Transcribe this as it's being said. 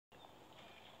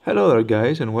Hello there,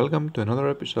 guys, and welcome to another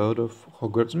episode of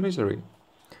Hogwarts Mystery.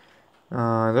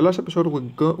 In the last episode,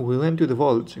 we went to the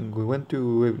vaults and we went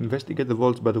to investigate the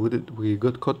vaults, but we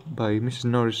got caught by Mrs.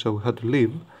 Norris, so we had to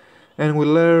leave. And we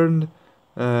learned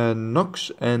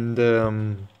Nox, and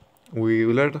we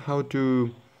learned how to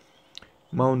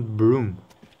mount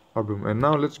our broom. And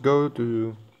now let's go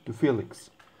to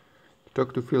Felix,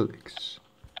 talk to Felix.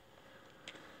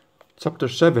 Chapter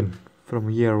 7 from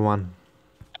Year 1.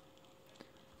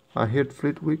 I heard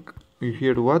Flitwick. You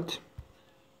heard what?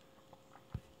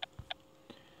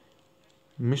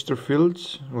 Mr.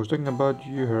 Fields was talking about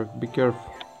you here. Be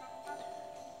careful.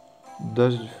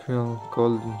 Does it feel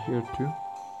cold in here too?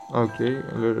 Okay,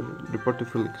 report to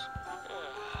Felix.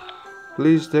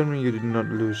 Please tell me you did not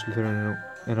lose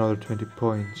another 20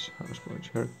 points. House points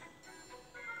here.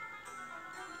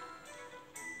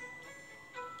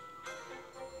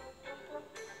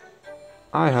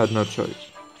 I had no choice.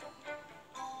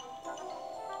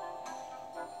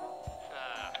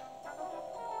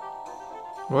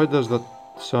 Why does that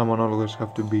someone always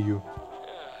have to be you?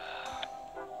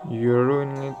 You're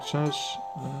ruining it, Chess.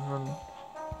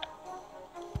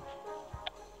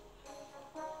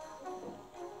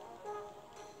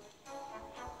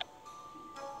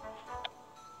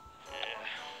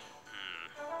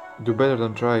 Do better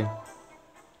than try.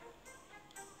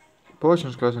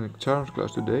 Potions class and charms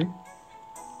class today.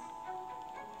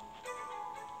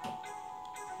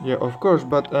 Yeah, of course,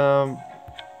 but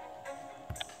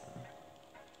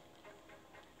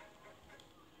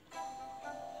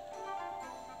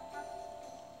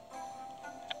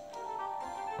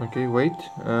okay, wait.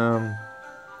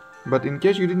 But in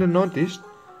case you didn't notice,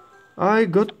 I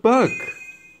got back.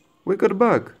 We got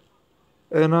back.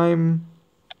 And I'm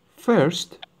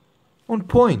first on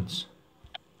points.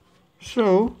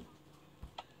 So,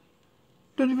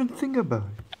 don't even think about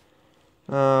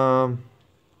it.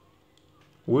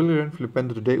 We'll learn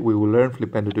Flipendo today. We will learn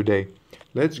Flipendo today.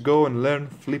 Let's go and learn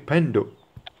Flipendo.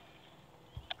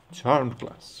 Charmed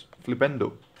class.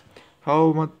 Flipendo.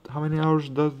 How many hours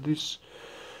does this?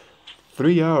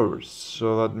 3 hours.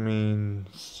 So that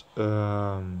means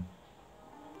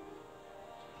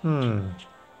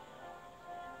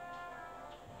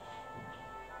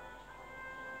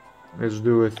let's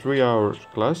do a 3 hours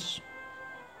class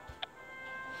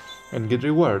and get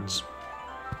rewards.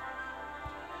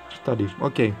 Study.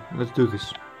 Okay, let's do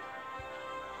this.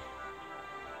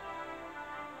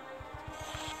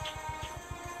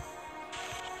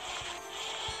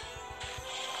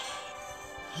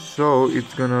 So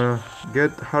it's gonna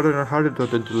get harder and harder to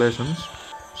attend to lessons,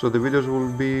 so the videos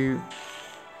will be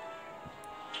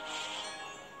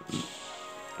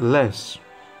less,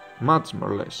 much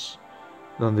more less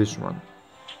than this one.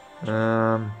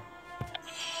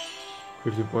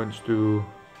 50 points to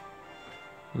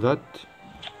that.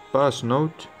 Pass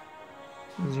note.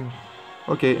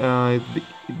 Okay, it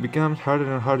becomes harder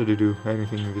and harder to do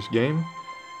anything in this game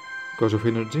because of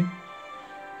energy.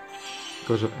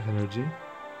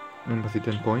 Empathy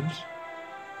 10 points.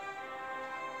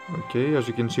 Okay, as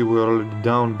you can see, we're already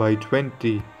down by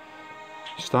 20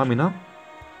 stamina.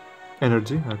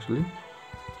 Energy, actually.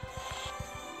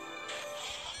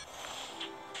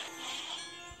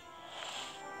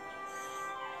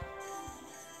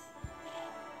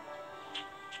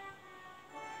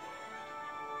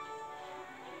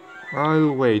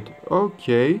 I'll wait.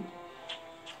 Okay.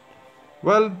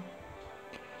 Well,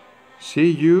 see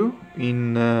you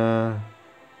in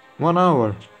 1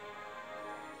 hour.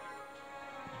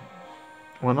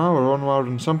 1 hour, 1 hour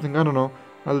and something, I don't know.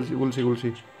 We'll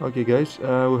see. Okay, guys,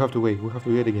 we have to wait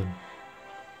again.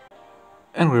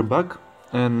 And we're back,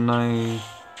 and I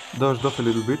dozed off a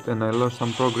little bit and I lost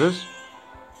some progress.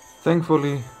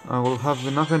 Thankfully, I will have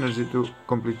enough energy to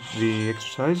complete the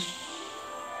exercise.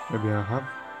 Maybe I have.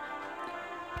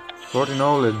 40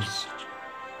 knowledge.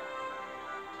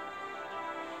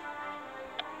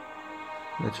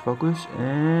 Let's focus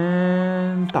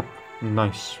and tap.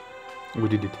 Nice. We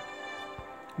did it.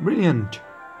 Brilliant.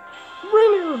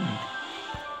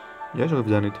 Yes, we've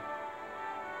done it.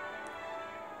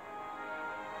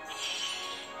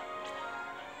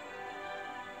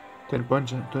 Ten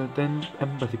points. 10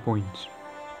 empathy points.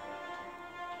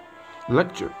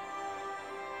 Lecture.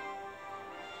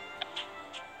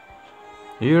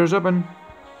 Ears open.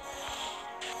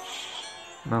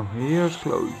 Now ears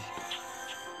closed.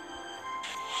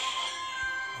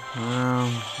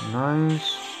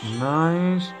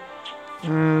 Nice,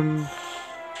 and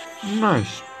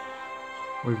nice.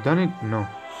 We've done it? No.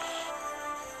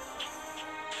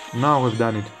 Now we've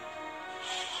done it.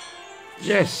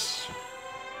 Yes.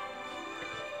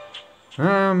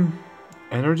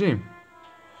 Energy.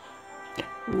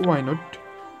 Why not?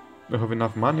 We have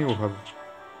enough money, we have...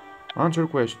 Answer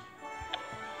question.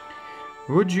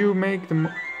 Would you make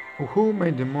the... Who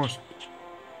made the most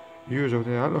use of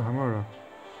the Alohomora?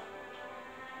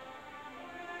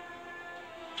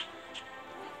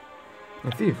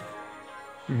 A thief.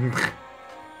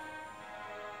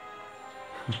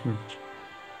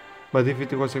 But if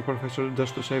it was a professor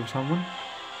just to save someone?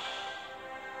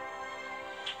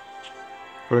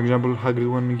 For example,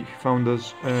 Hagrid when he found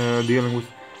us dealing with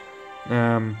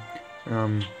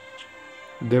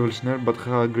Devil Snare, but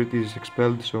Hagrid is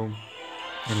expelled, so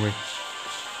anyway.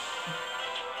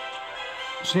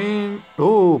 See,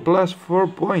 oh, plus 4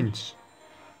 points.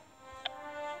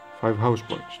 5 house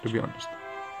points, to be honest.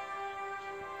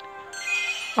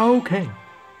 Okay.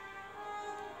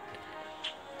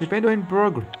 Depend on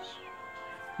progress.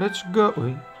 Let's go.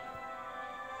 Wait.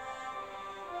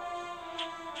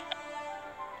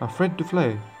 Afraid to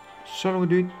fly. Shall we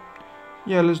do it?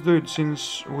 Yeah, let's do it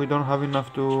since we don't have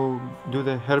enough to do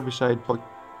the herbicide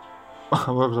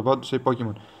I was about to say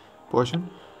Pokemon potion.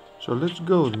 So let's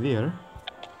go there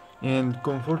and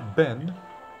comfort Ben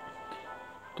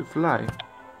to fly.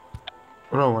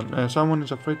 Rowan, someone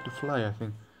is afraid to fly, I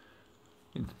think.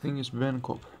 The thing is Ben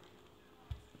Copper.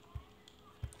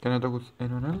 Can I talk with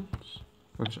anyone else?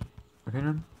 What's your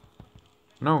opinion?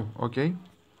 No, okay.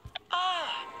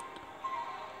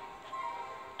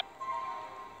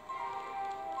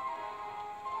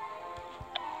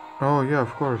 Oh yeah,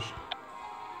 of course.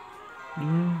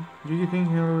 Do you think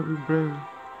he'll be brave?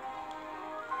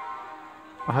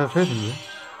 I have faith in you.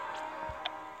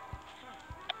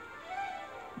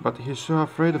 But he's so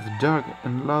afraid of the dark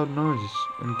and loud noises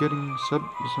and getting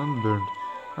sunburned.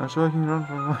 I saw him run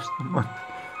from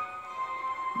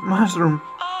Mushroom.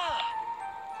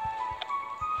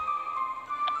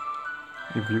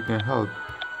 If you can help.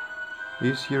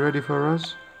 Is he ready for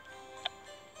us?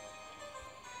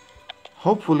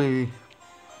 Hopefully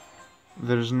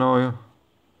there's no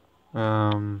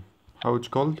how it's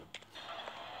called?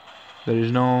 There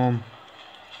is no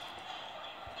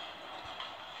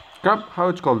crap, how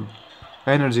it's called?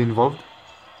 Energy involved.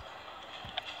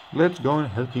 Let's go and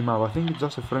help him out. I think it's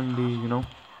just a friendly, you know.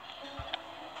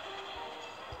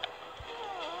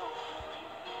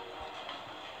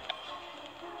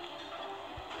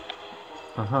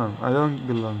 I don't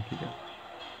belong here.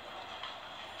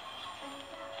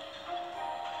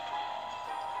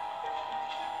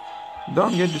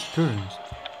 Don't get discouraged.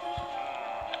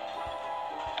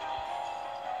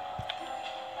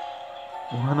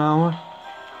 One hour?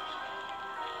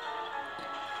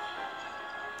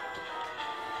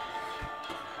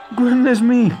 Goodness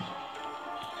me!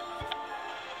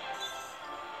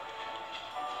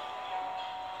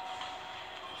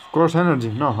 Of course, energy.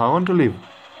 No, I want to leave.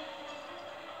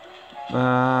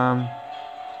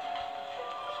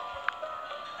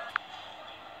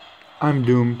 I'm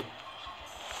doomed.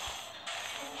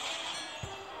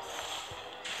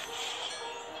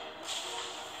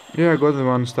 Yeah, I got the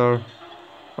 1 star.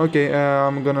 Okay,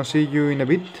 I'm gonna see you in a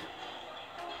bit.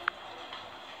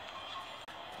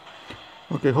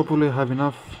 Okay, hopefully I have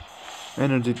enough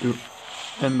energy to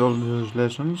end all those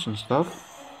lessons and stuff.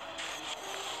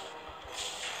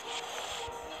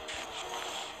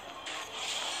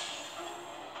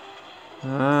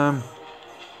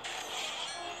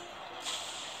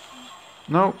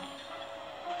 No,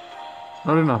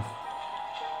 not enough.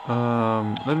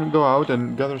 Let me go out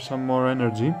and gather some more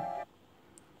energy.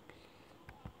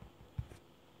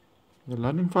 The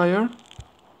lightning fire.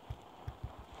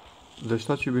 The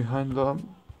statue behind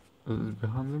them.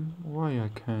 Why I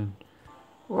can't?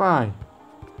 Why?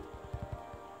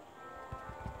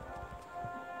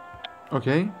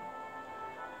 Okay.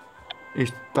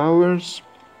 East Towers.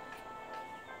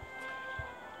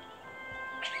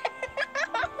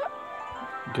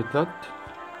 Get that?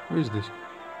 Who is this?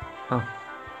 Oh.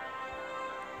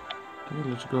 Okay,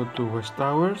 let's go to West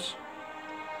Towers.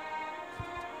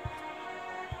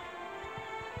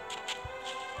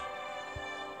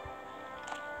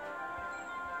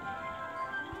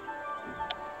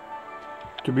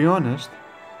 To be honest,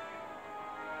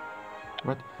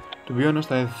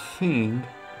 I think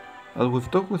that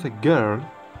we've talked with a girl.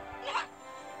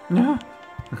 Yeah.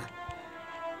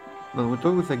 That we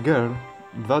talked with a girl.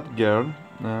 That girl.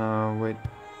 Wait,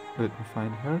 let me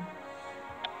find her.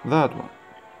 That one.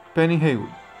 Penny Haywood.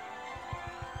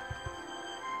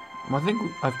 I think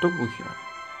I've talked with her.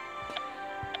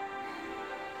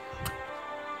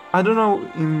 I don't know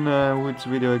in which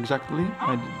video exactly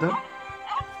I did that,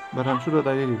 but I'm sure that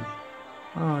I did it.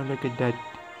 Oh, look at that.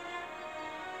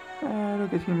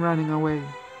 Look at him running away.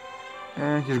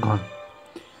 And he's gone.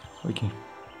 Okay.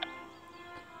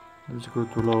 Let's go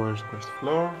to lowest first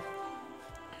floor.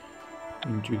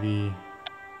 Into the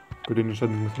continue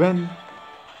studying with Ben.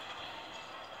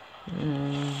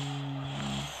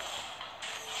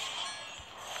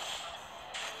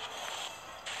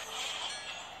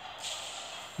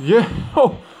 Yeah!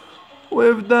 Oh!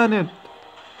 We've done it!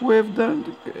 We've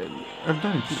done it! I've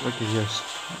done it. Okay, yes.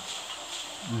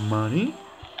 Money.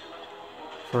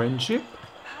 Friendship.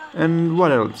 And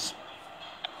what else?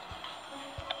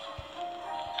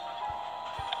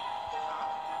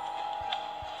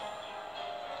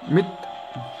 Meet.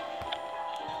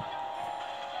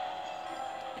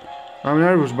 I'm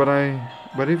nervous, but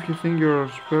if you think your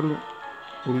spell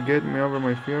will get me over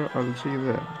my fear, I'll see you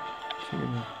there. See you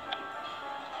there.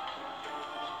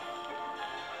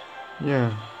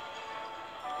 Yeah.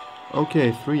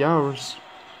 Okay, 3 hours.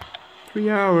 3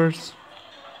 hours.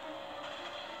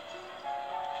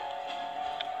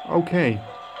 Okay.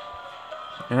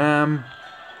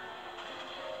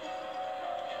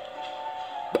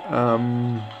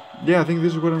 Yeah, I think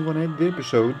this is where I'm gonna end the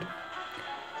episode.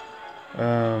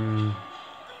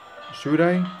 Should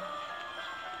I?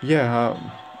 Yeah,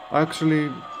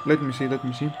 actually, let me see.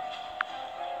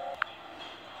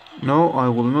 No, I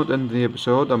will not end the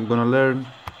episode. I'm gonna learn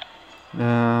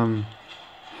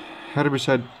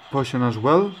herbicide potion as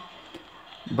well,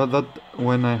 but that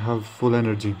when I have full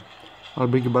energy. I'll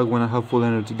bring it back when I have full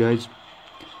energy, guys.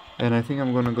 And I think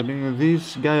I'm gonna continue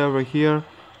this guy over here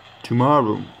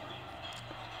tomorrow.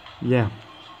 Yeah.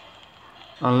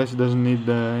 Unless it doesn't need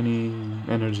any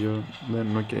energy,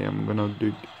 then okay, I'm gonna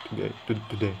do it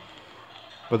today.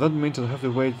 But that means I have to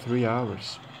wait 3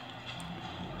 hours.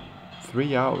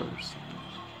 3 hours.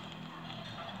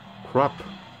 Crap.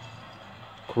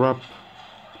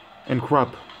 And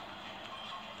crap.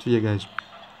 See ya, guys.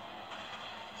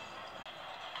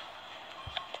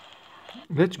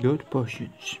 Let's go to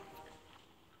potions.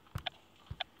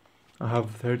 I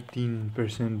have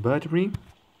 13% battery.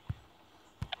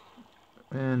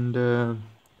 And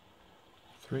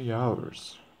 3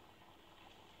 hours.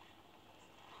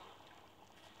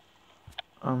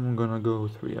 I'm gonna go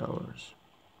 3 hours.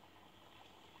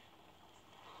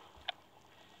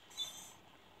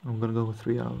 I'm gonna go with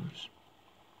 3 hours.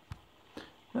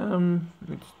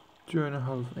 It's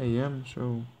 2:30 a.m.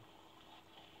 so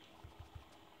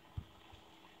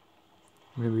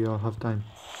maybe I'll have time.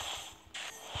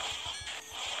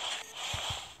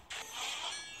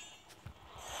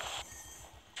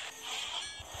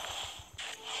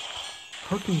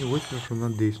 How can you wait from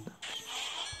that distance?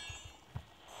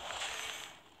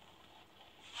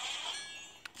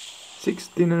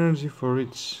 16 energy for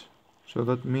each, so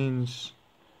that means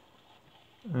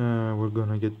we're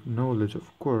gonna get knowledge, of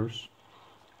course.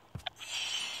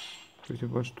 50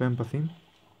 points to empathy.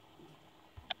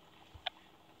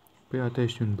 Pay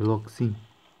attention, block C.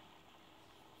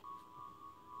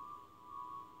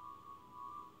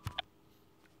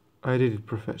 I did it,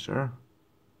 Professor.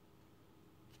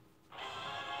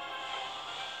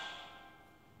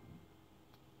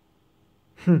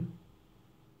 Hmm.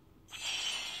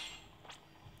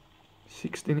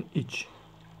 16 each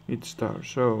star,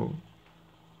 so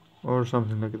or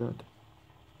something like that.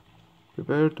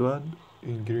 Prepare to add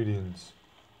ingredients.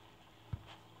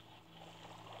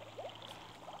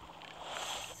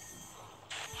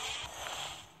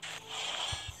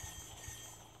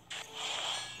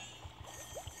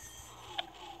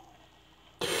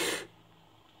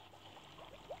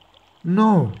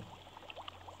 No!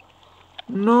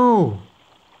 No!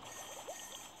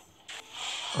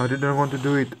 I didn't want to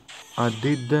do it. I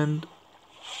didn't.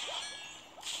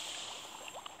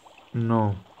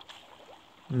 No.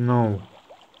 No.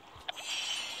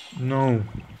 No.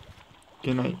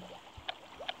 Can I?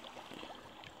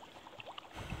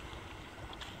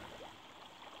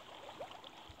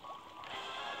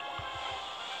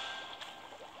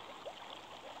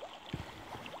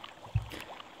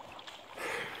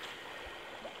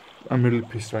 I'm really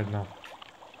pissed right now.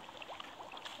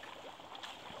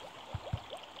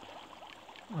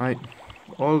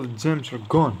 All the gems are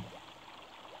gone.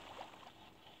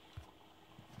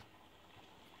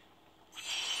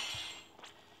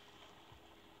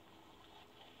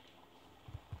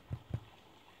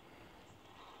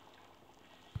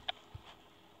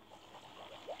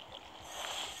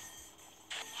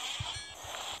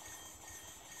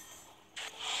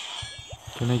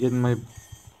 Can I get my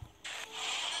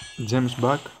gems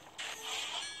back?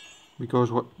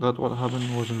 Because what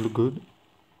happened wasn't look good.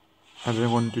 I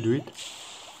didn't want to do it.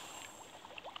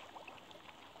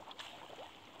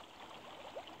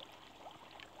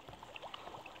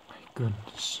 My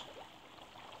goodness.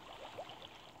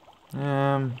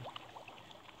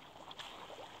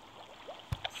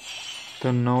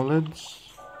 10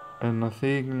 knowledge, and I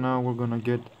think now we're gonna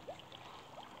get.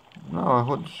 No,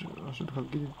 I should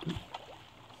have get it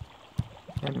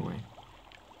anyway.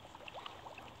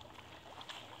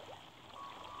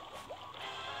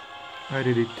 I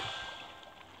did it.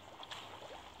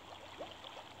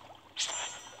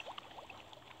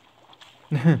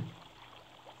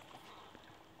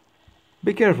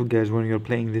 Be careful, guys, when you're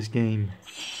playing this game.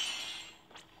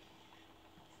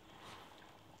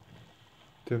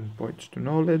 10 points to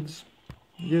knowledge.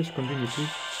 Yes, continue, please.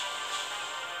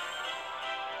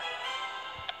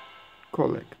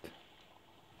 Collect.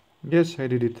 Yes, I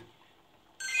did it.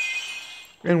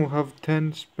 And we'll have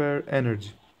 10 spare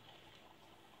energy.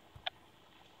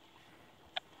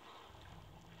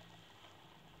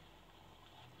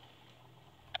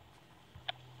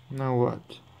 Now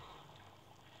what?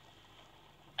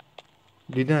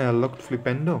 Did I unlock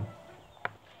Flipendo?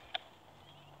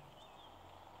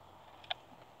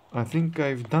 I think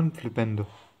I've done Flipendo.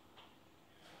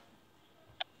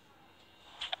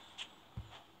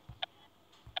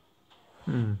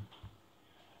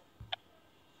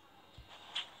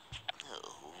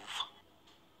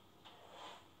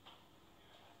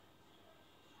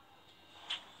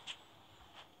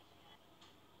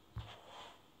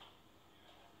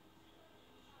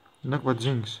 Not what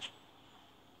Jinx.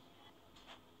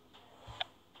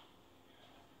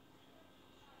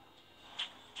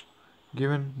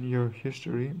 Given your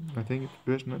history, I think it's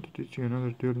best not to teach you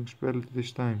another dueling spell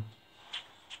this time.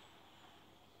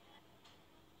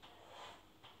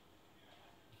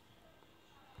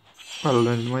 I'll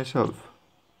learn it myself.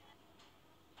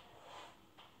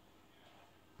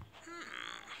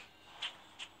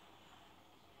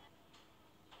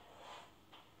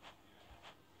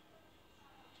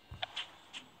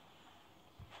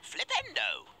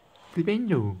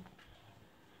 Flipendo.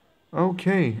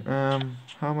 Okay,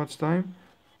 how much time?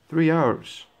 3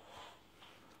 hours.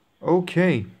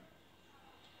 Okay.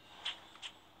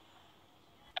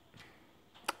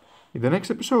 In the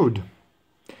next episode.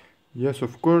 Yes,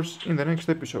 of course, in the next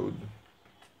episode.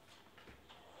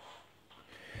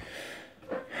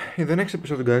 In the next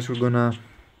episode, guys, we're gonna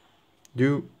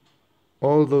do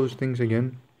all those things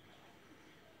again.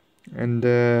 And,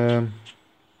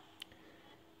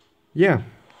 yeah.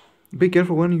 Be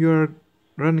careful when you're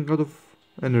running out of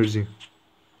energy.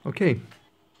 Okay.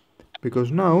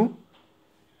 Because now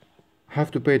have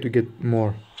to pay to get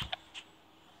more.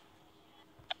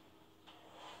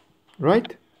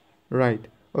 Right? Right.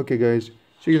 Okay, guys.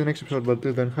 See you in the next episode. But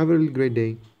till then, have a really great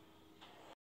day.